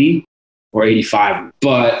has 80 or 85.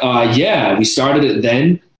 But yeah, we started it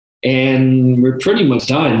then, and we're pretty much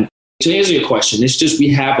done. To answer your question, it's just we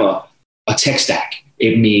have a tech stack.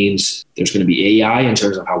 It means there's going to be AI in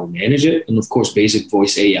terms of how we manage it, and of course, basic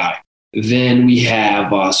voice AI. Then we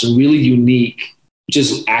have some really unique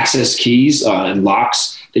just access keys and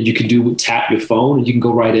locks that you can do with tap your phone and you can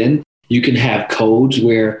go right in. You can have codes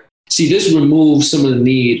where, see, this removes some of the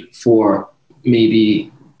need for maybe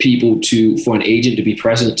for an agent to be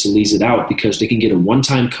present to lease it out, because they can get a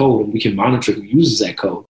one-time code and we can monitor who uses that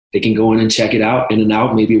code. They can go in and check it out, in and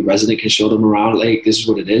out. Maybe a resident can show them around, like, this is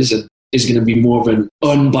what it is. And it's going to be more of an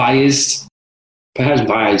unbiased, perhaps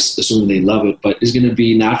biased, assuming they love it, but it's going to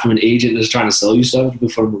be not from an agent that's trying to sell you stuff,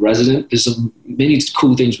 but from a resident. There's some many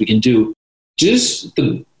cool things we can do. Just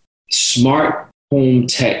the smart home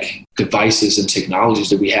tech devices and technologies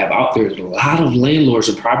that we have out there that a lot of landlords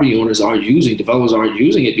and property owners aren't using, developers aren't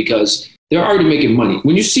using it because they're already making money.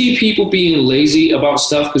 When you see people being lazy about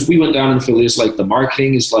stuff, because we went down in Philly, it's like the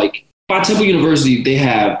marketing is like, by Temple University, they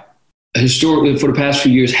have historically for the past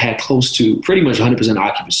few years had close to pretty much 100%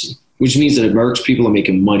 occupancy, which means that it works, people are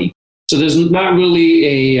making money. So there's not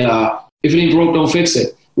really if it ain't broke, don't fix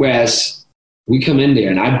it. Whereas we come in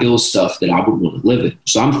there and I build stuff that I would want to live in.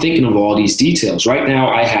 So I'm thinking of all these details. Right now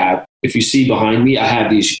I have, if you see behind me, I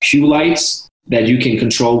have these hue lights that you can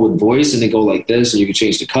control with voice, and they go like this, and you can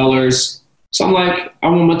change the colors. So I'm like, I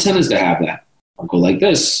want my tenants to have that. I'll go like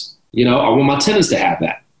this. I want my tenants to have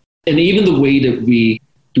that. And even the way that we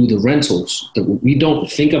do the rentals, that we don't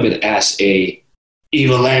think of it as a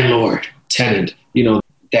evil landlord tenant,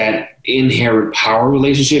 that inherent power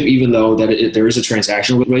relationship, even though that there is a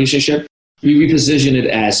transactional relationship. We reposition it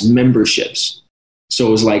as memberships.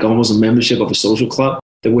 So it's like almost a membership of a social club.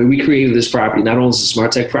 The way we created this property, not only is it a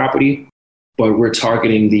smart tech property, but we're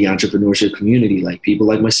targeting the entrepreneurship community, like people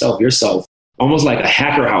like myself, yourself, almost like a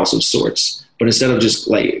hacker house of sorts. But instead of just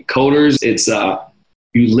like coders, it's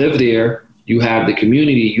you live there, you have the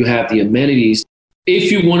community, you have the amenities.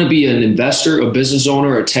 If you want to be an investor, a business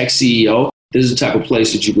owner, a tech CEO, this is the type of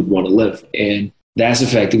place that you would want to live. And that's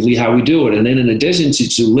effectively how we do it. And then in addition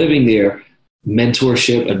to living there,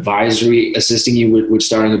 mentorship, advisory, assisting you with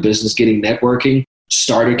starting a business, getting networking,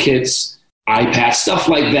 starter kits, iPads, stuff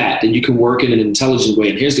like that you can work in an intelligent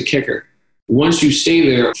way. And here's the kicker. Once you stay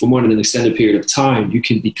there for more than an extended period of time, you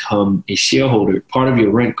can become a shareholder. Part of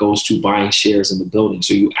your rent goes to buying shares in the building.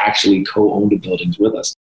 So you actually co-own the buildings with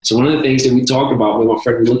us. So one of the things that we talked about when my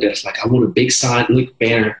friend looked at us, like, I want a big sign,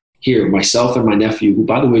 banner here, myself and my nephew, who,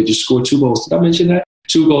 by the way, just scored 2 goals. Did I mention that?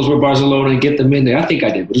 2 goals for Barcelona and get them in there. I think I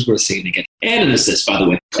did, but it's worth saying again. And an assist, by the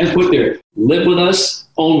way. And put there, live with us,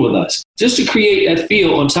 own with us. Just to create that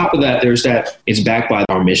feel. On top of that, there's that it's backed by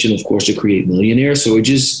our mission, of course, to create millionaires. So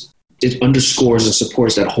it underscores and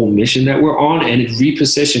supports that whole mission that we're on, and it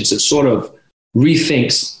repositions, it sort of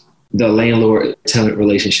rethinks the landlord-tenant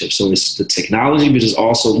relationship. So it's the technology, but it's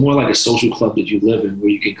also more like a social club that you live in where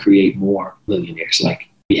you can create more millionaires. Like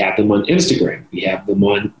we have them on Instagram, we have them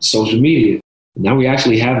on social media. Now we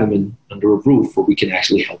actually have them under a roof where we can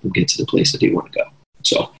actually help them get to the place that they want to go.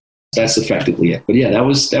 So that's effectively it. But yeah, that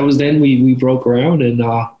was then we broke ground and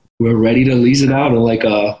we're ready to lease it out. And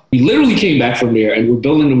we literally came back from there and we're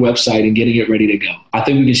building the website and getting it ready to go. I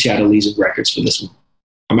think we can shatter leasing records for this one.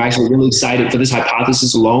 I'm actually really excited for this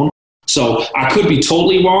hypothesis alone. So I could be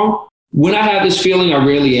totally wrong. When I have this feeling, I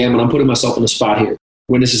rarely am, and I'm putting myself on the spot here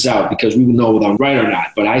when this is out because we will know whether I'm right or not.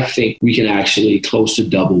 But I think we can actually close to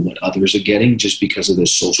double what others are getting just because of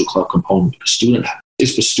this social club component.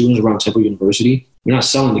 It's for students around Temple University. We're not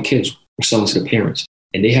selling to kids. We're selling to their parents.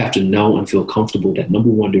 And they have to know and feel comfortable that, number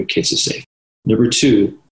one, their kids are safe. Number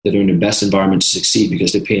two, that they're in the best environment to succeed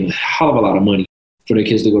because they're paying a hell of a lot of money for their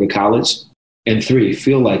kids to go to college. And three,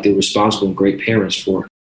 feel like they're responsible and great parents for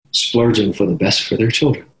splurging for the best for their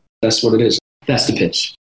children. That's what it is. That's the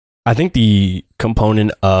pitch. I think the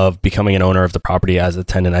component of becoming an owner of the property as a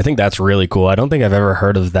tenant, I think that's really cool. I don't think I've ever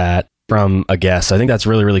heard of that from a guest. I think that's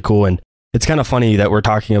really, really cool. And It's kind of funny that we're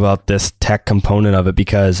talking about this tech component of it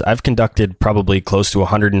because I've conducted probably close to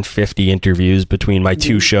 150 interviews between my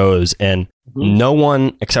two shows, and no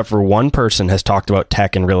one except for one person has talked about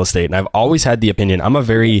tech and real estate. And I've always had the opinion, I'm a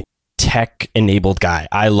very tech enabled guy.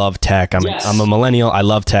 I love tech. I'm a millennial. I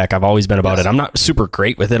love tech. I've always been about it. I'm not super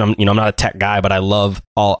great with it. I'm not a tech guy, but I love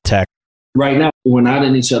all tech. Right now, we're not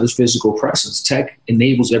in each other's physical presence. Tech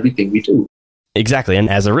enables everything we do. Exactly. And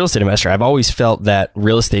as a real estate investor, I've always felt that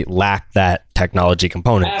real estate lacked that technology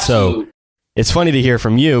component. Absolutely. So it's funny to hear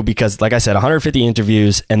from you because, like I said, 150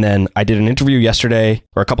 interviews. And then I did an interview yesterday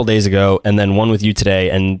or a couple days ago, and then one with you today.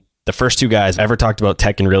 And the first two guys ever talked about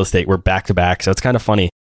tech and real estate were back to back. So it's kind of funny.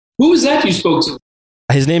 Who was that you spoke to?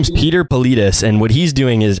 His name's Peter Politis. And what he's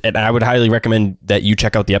doing is, and I would highly recommend that you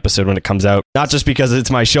check out the episode when it comes out, not just because it's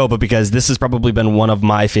my show, but because this has probably been one of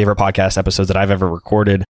my favorite podcast episodes that I've ever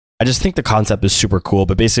recorded. I just think the concept is super cool,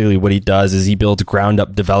 but basically what he does is he builds ground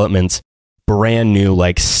up developments, brand new,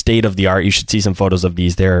 like state of the art. You should see some photos of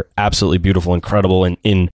these. They're absolutely beautiful, incredible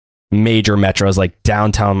in major metros like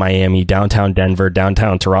downtown Miami, downtown Denver,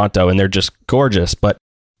 downtown Toronto, and they're just gorgeous. But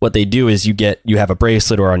what they do is you have a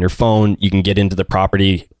bracelet or on your phone, you can get into the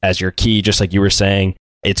property as your key, just like you were saying.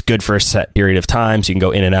 It's good for a set period of time, so you can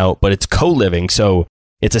go in and out, but it's co-living. So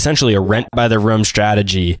it's essentially a rent by the room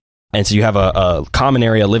strategy. And so you have a common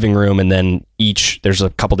area, living room, and then there's a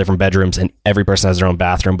couple different bedrooms and every person has their own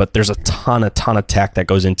bathroom, but there's a ton of tech that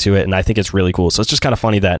goes into it. And I think it's really cool. So it's just kind of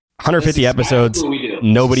funny that 150 episodes,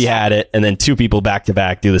 nobody had it. And then two people back to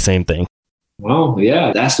back do the same thing. Well,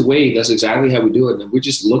 yeah, that's the way. That's exactly how we do it. And we're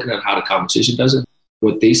just looking at how the competition does it.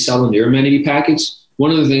 What they sell in their amenity package.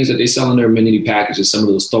 One of the things that they sell in their amenity package is some of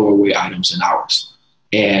those throwaway items in ours.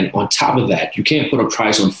 And on top of that, you can't put a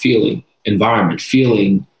price on environment.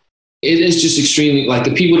 It is just extremely, like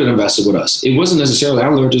the people that invested with us, it wasn't necessarily, I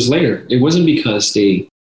learned this later, it wasn't because they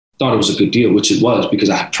thought it was a good deal, which it was, because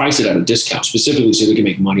I priced it at a discount, specifically so they could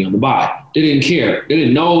make money on the buy. They didn't care. They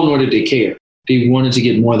didn't know, nor did they care. They wanted to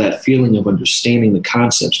get more of that feeling of understanding the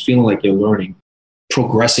concepts, feeling like they're learning,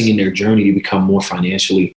 progressing in their journey to become more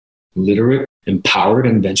financially literate, empowered,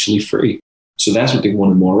 and eventually free. So that's what they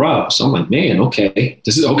wanted more of. So I'm like, man,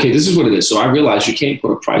 this is what it is. So I realized you can't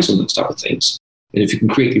put a price on those type of things. And if you can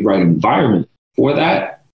create the right environment for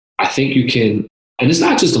that, I think you can. And it's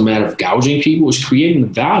not just a matter of gouging people, it's creating the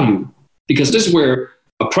value. Because this is where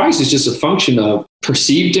a price is just a function of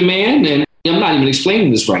perceived demand. And I'm not even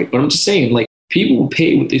explaining this right, but I'm just saying, like, people will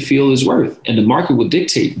pay what they feel is worth. And the market will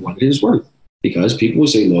dictate what it is worth. Because people will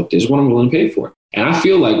say, look, this is what I'm willing to pay for. And I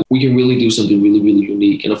feel like we can really do something really, really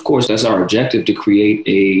unique. And of course, that's our objective, to create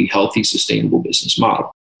a healthy, sustainable business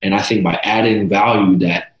model. And I think by adding value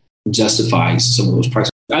that justifies some of those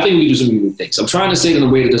prices, I think we do some unique things. I'm trying to say it in a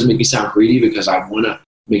way that doesn't make me sound greedy, because I want to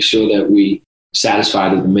make sure that we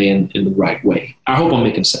satisfy the demand in the right way. I hope I'm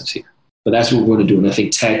making sense here. But that's what we're going to do. And I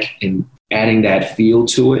think tech and adding that feel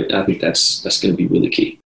to it, I think that's going to be really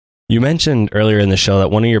key. You mentioned earlier in the show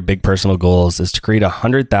that one of your big personal goals is to create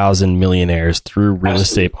 100,000 millionaires through real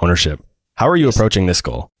estate ownership. How are you approaching this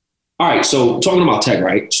goal? All right. So talking about tech,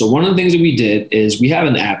 right? So one of the things that we did is we have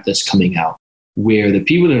an app that's coming out where the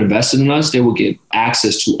people that invested in us, they will get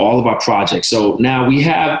access to all of our projects. So now we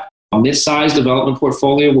have a mid-sized development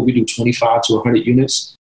portfolio where we do 25 to 100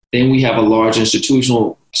 units. Then we have a large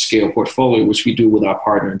institutional scale portfolio, which we do with our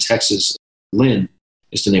partner in Texas, Lynn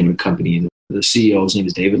is the name of the company. The CEO's name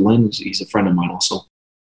is David Lynn. He's a friend of mine also.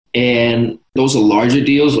 And those are larger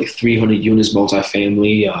deals, like 300 units,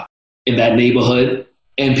 multifamily in that neighborhood.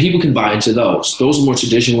 And people can buy into those. Those are more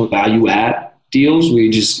traditional value add deals where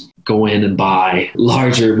you just go in and buy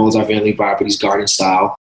larger multifamily properties, garden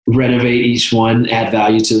style, renovate each one, add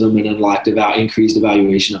value to them, and unlock the value, increase the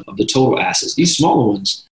valuation of the total assets. These smaller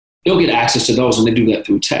ones, they'll get access to those, and they do that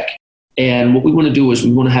through tech. And what we want to do is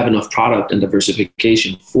we want to have enough product and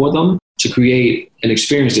diversification for them to create an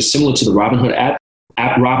experience that's similar to the Robinhood app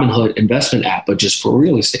Robinhood investment app, but just for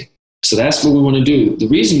real estate. So that's what we want to do. The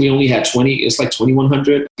reason we only had it's like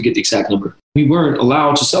 2,100, I forget the exact number. We weren't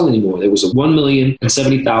allowed to sell anymore. There was a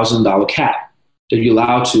 $1,070,000 cap that you're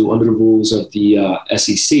allowed to under the rules of the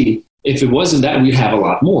SEC. If it wasn't that, we'd have a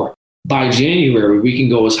lot more. By January, we can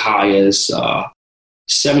go as high as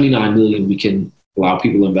 79 million we can allow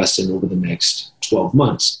people to invest in over the next 12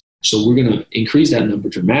 months. So we're going to increase that number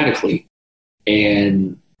dramatically.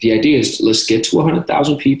 And the idea is let's get to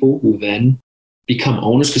 100,000 people who then become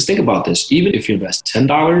owners. Because think about this, even if you invest $10,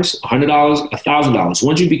 $100, $1,000,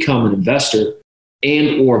 once you become an investor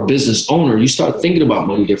and or business owner, you start thinking about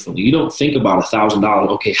money differently. You don't think about $1,000.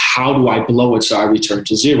 Okay, how do I blow it so I return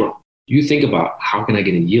to zero? You think about how can I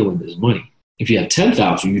get a yield on this money? If you have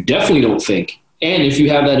 10,000, you definitely don't think And if you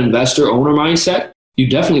have that investor owner mindset, you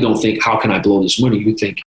definitely don't think, how can I blow this money? You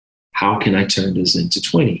think, how can I turn this into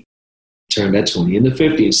 20? Turn that 20 into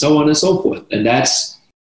 50 and so on and so forth. And that's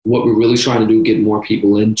what we're really trying to do, get more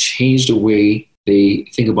people in, change the way they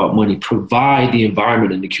think about money, provide the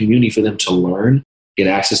environment and the community for them to learn, get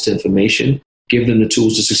access to information, give them the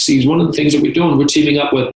tools to succeed. One of the things that we're doing, we're teaming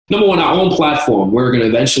up with, number one, our own platform. We're going to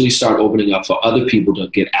eventually start opening up for other people to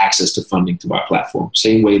get access to funding through our platform,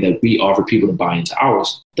 same way that we offer people to buy into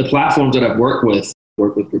ours. The platforms that I've worked with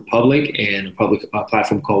Republic and a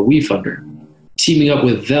platform called WeFunder, teaming up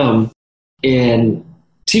with them and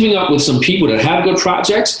teaming up with some people that have good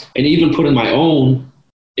projects, and even putting my own,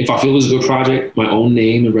 if I feel it's a good project, my own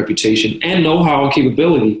name and reputation and know-how and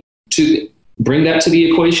capability to bring that to the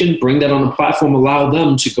equation, bring that on the platform, allow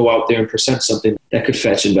them to go out there and present something that could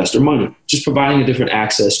fetch investor money, just providing a different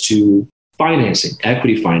access to financing,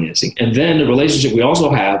 equity financing. And then the relationship we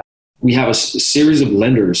also have, we have a series of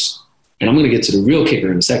lenders, and I'm going to get to the real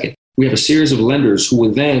kicker in a second. We have a series of lenders who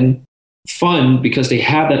will then fund, because they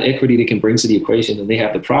have that equity they can bring to the equation and they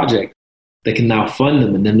have the project, they can now fund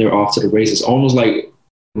them, and then they're off to the races, almost like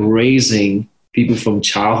raising people from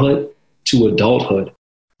childhood to adulthood.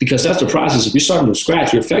 Because that's the process. If you're starting from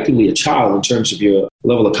scratch, you're effectively a child in terms of your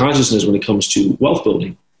level of consciousness when it comes to wealth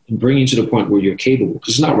building, and bringing you to the point where you're capable.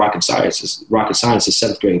 Because it's not rocket science. Rocket science is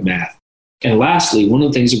 7th grade math. And lastly, one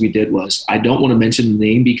of the things that we did was, I don't want to mention the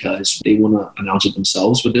name because they want to announce it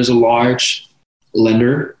themselves, but there's a large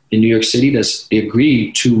lender in New York City that's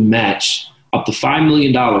agreed to match up to $5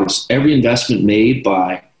 million. Every investment made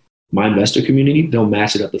by my investor community, they'll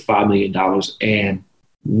match it up to $5 million. And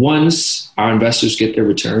once our investors get their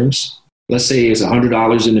returns, let's say it's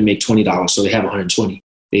 $100 and they make $20, so they have $120.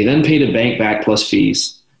 They then pay the bank back plus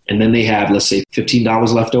fees, and then they have, let's say,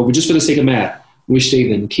 $15 left over, just for the sake of math, which they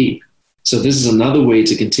then keep. So this is another way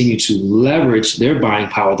to continue to leverage their buying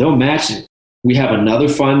power. They'll match it. We have another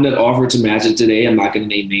fund that offered to match it today. I'm not going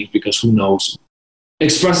to name names because who knows.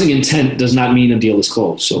 Expressing intent does not mean a deal is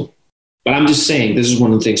closed. But I'm just saying this is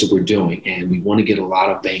one of the things that we're doing, and we want to get a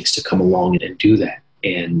lot of banks to come along and do that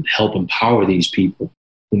and help empower these people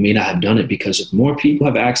who may not have done it. Because if more people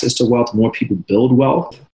have access to wealth, more people build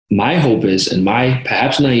wealth. My hope is, and my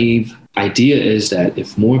perhaps naive idea is, that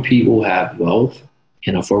if more people have wealth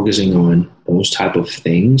and are focusing on those type of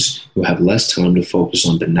things, we'll have less time to focus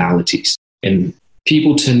on banalities. And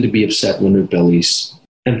people tend to be upset when their belly's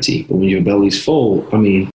empty. But when your belly's full,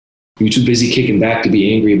 you're too busy kicking back to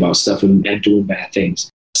be angry about stuff and doing bad things.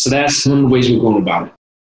 So that's one of the ways we're going about it.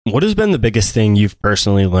 What has been the biggest thing you've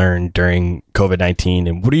personally learned during COVID-19,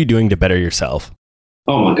 and what are you doing to better yourself?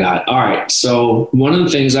 Oh my God. All right. So one of the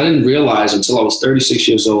things I didn't realize until I was 36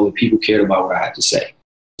 years old that people cared about what I had to say.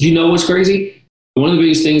 Do you know what's crazy? One of the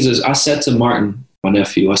biggest things is I said to Martin, my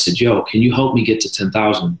nephew, I said, yo, can you help me get to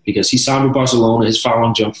 10,000? Because he signed with Barcelona. His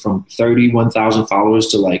following jumped from 31,000 followers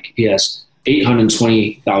to he has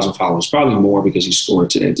 820,000 followers, probably more because he scored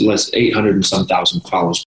today. Less 800 and some thousand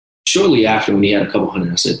followers. Shortly after, when he had a couple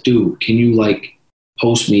hundred, I said, dude, can you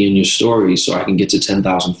post me in your stories so I can get to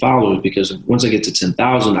 10,000 followers? Because once I get to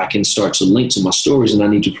 10,000, I can start to link to my stories and I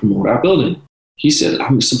need to promote our building. He said,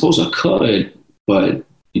 I suppose I could, but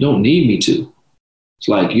you don't need me to. It's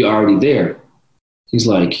like, you're already there. He's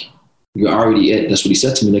like, you're already it. That's what he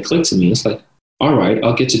said to me. And it clicked to me. It's like, all right,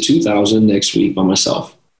 I'll get to 2,000 next week by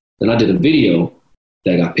myself. Then I did a video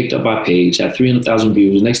that got picked up by Page, had 300,000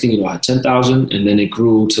 views. Next thing you know, I had 10,000. And then it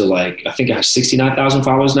grew to I think I have 69,000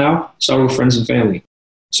 followers now. Started with friends and family.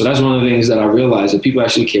 So that's one of the things that I realized, that people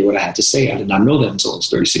actually care what I had to say. I did not know that until I was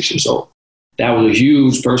 36 years old. That was a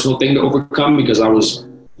huge personal thing to overcome because I was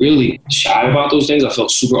really shy about those things. I felt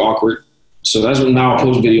super awkward. So that's when now I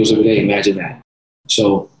post videos every day. Imagine that.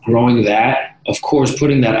 So growing that, of course,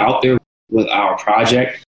 putting that out there with our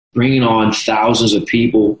project, bringing on thousands of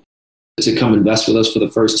people to come invest with us for the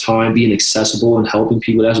first time, being accessible and helping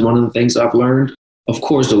people. That's one of the things I've learned. Of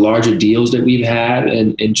course, the larger deals that we've had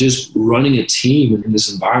and just running a team in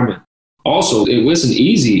this environment. Also, it wasn't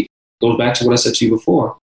easy. It goes back to what I said to you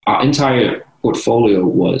before. Our entire portfolio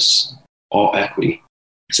was all equity.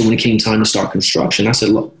 So when it came time to start construction, I said,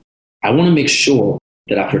 look, I want to make sure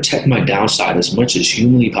that I protect my downside as much as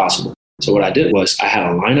humanly possible. So what I did was I had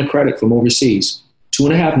a line of credit from overseas,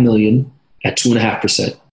 $2.5 million at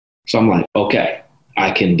 2.5%. So I'm like, okay,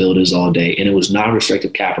 I can build this all day. And it was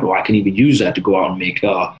non-restricted capital. I can even use that to go out and make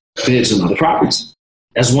bids on other properties.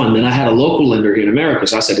 That's one. Then I had a local lender here in America.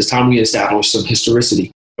 So I said, it's time we establish some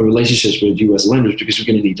historicity of relationships with U.S. lenders because we're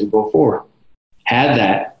going to need them going forward. Had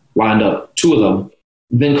that, lined up 2 of them.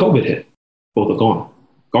 Then COVID hit. Both are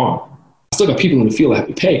gone. I still got people in the field I have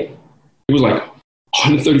to pay. It was like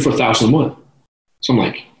 $134,000 a month. So I'm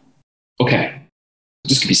like, okay,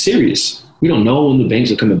 this could be serious. We don't know when the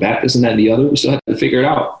banks are coming back, this and that and the other. We still have to figure it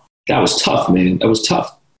out. That was tough, man. That was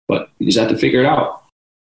tough, but we just had to figure it out.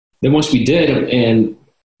 Then once we did, and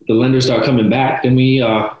the lenders started coming back, then we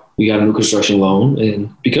got a new construction loan.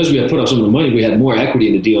 And because we had put up some of the money, we had more equity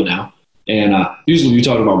in the deal now. And usually we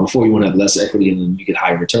talked about before, you want to have less equity and then you get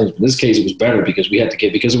higher returns. But in this case, it was better because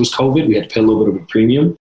because it was COVID, we had to pay a little bit of a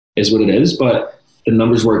premium, is what it is. But the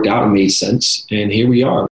numbers worked out and made sense. And here we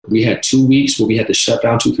are. We had 2 weeks where we had to shut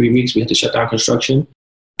down, 2-3 weeks. We had to shut down construction,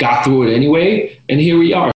 got through it anyway. And here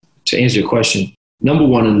we are. To answer your question, number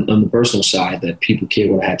one, on the personal side, that people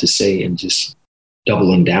care what I had to say and just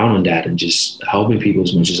doubling down on that and just helping people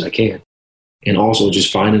as much as I can. And also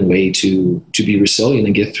just finding a way to be resilient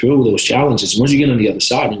and get through those challenges. Once you get on the other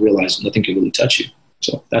side, you realize nothing can really touch you.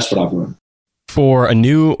 So that's what I've learned. For a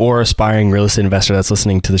new or aspiring real estate investor that's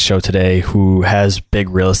listening to the show today who has big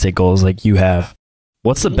real estate goals like you have,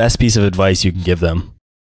 what's the best piece of advice you can give them?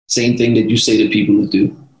 Same thing that you say to people who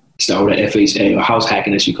do. Start with a FHA, or house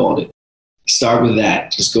hacking as you called it. Start with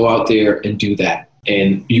that. Just go out there and do that.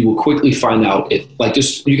 And you will quickly find out if,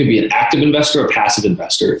 you can be an active investor or a passive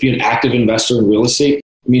investor. If you're an active investor in real estate,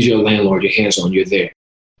 it means you're a landlord, you're hands-on, you're there.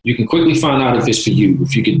 You can quickly find out if it's for you.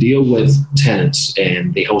 If you can deal with tenants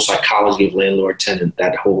and the whole psychology of landlord-tenant,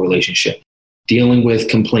 that whole relationship, dealing with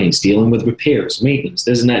complaints, dealing with repairs, maintenance,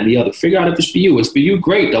 this and that and the other. Figure out if it's for you. It's for you,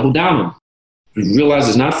 great, double down on it. If you realize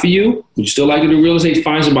it's not for you, you still like to do real estate,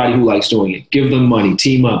 find somebody who likes doing it. Give them money,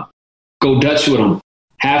 team up, go Dutch with them.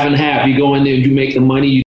 Half and half, you go in there and you make the money,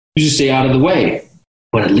 you just stay out of the way.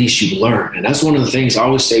 But at least you learn. And that's one of the things I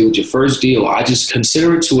always say with your first deal. I just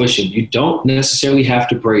consider it tuition. You don't necessarily have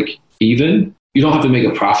to break even. You don't have to make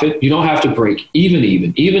a profit. You don't have to break even.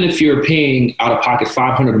 Even if you're paying out of pocket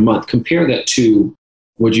 $500 a month, compare that to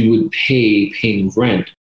what you would pay paying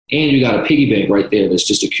rent. And you got a piggy bank right there that's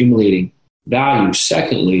just accumulating value.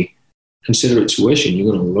 Secondly, consider it tuition.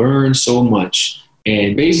 You're going to learn so much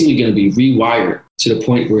and basically going to be rewired to the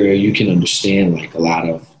point where you can understand like a lot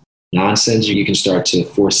of nonsense. You can start to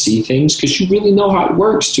foresee things because you really know how it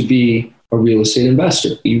works to be a real estate investor.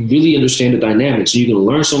 You really understand the dynamics. You're going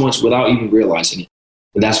to learn so much without even realizing it.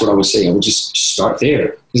 And that's what I would say. I would just start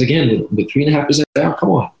there. Because again, with 3.5% down,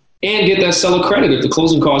 come on. And get that seller credit. If the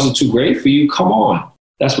closing costs are too great for you, come on.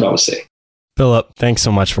 That's what I would say. Philip, thanks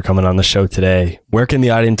so much for coming on the show today. Where can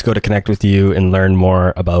the audience go to connect with you and learn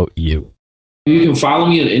more about you? You can follow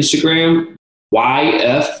me on Instagram.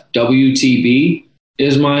 YFWTB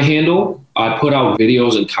is my handle. I put out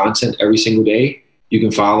videos and content every single day. You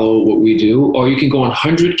can follow what we do, or you can go on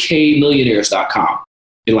 100kmillionaires.com.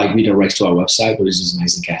 It redirects to our website, but it's just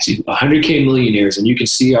nice and catchy. 100K Millionaires, and you can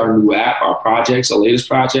see our new app, our projects, our latest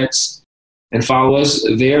projects, and follow us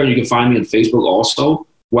there. And you can find me on Facebook also,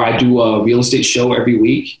 where I do a real estate show every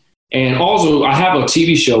week. And also, I have a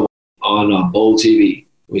TV show on Bold TV,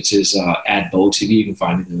 which is at Bold TV. You can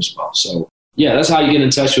find me there as well. So, yeah, that's how you get in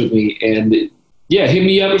touch with me. And, yeah, hit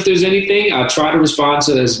me up if there's anything. I try to respond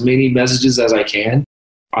to as many messages as I can.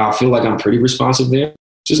 I feel like I'm pretty responsive there.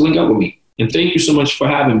 Just link up with me. And thank you so much for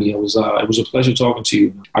having me. It was a pleasure talking to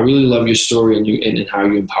you. I really love your story and how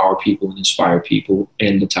you empower people and inspire people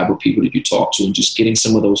and the type of people that you talk to and just getting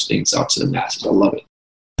some of those things out to the masses. I love it.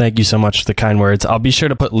 Thank you so much for the kind words. I'll be sure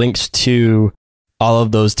to put links to all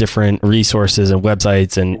of those different resources and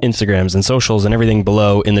websites and Instagrams and socials and everything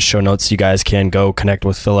below in the show notes. So you guys can go connect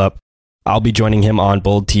with Philip. I'll be joining him on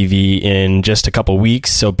Bold TV in just a couple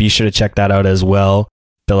weeks, so be sure to check that out as well.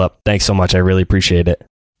 Philip, thanks so much. I really appreciate it.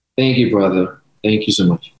 Thank you, brother. Thank you so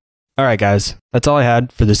much. All right, guys. That's all I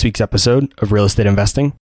had for this week's episode of Real Estate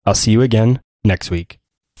Investing. I'll see you again next week.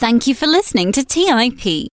 Thank you for listening to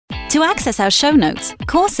TIP. To access our show notes,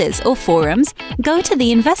 courses, or forums, go to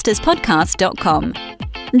theinvestorspodcast.com.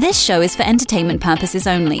 This show is for entertainment purposes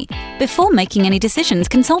only. Before making any decisions,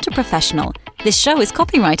 consult a professional. This show is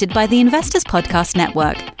copyrighted by the Investors Podcast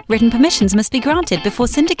Network. Written permissions must be granted before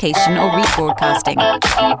syndication or rebroadcasting.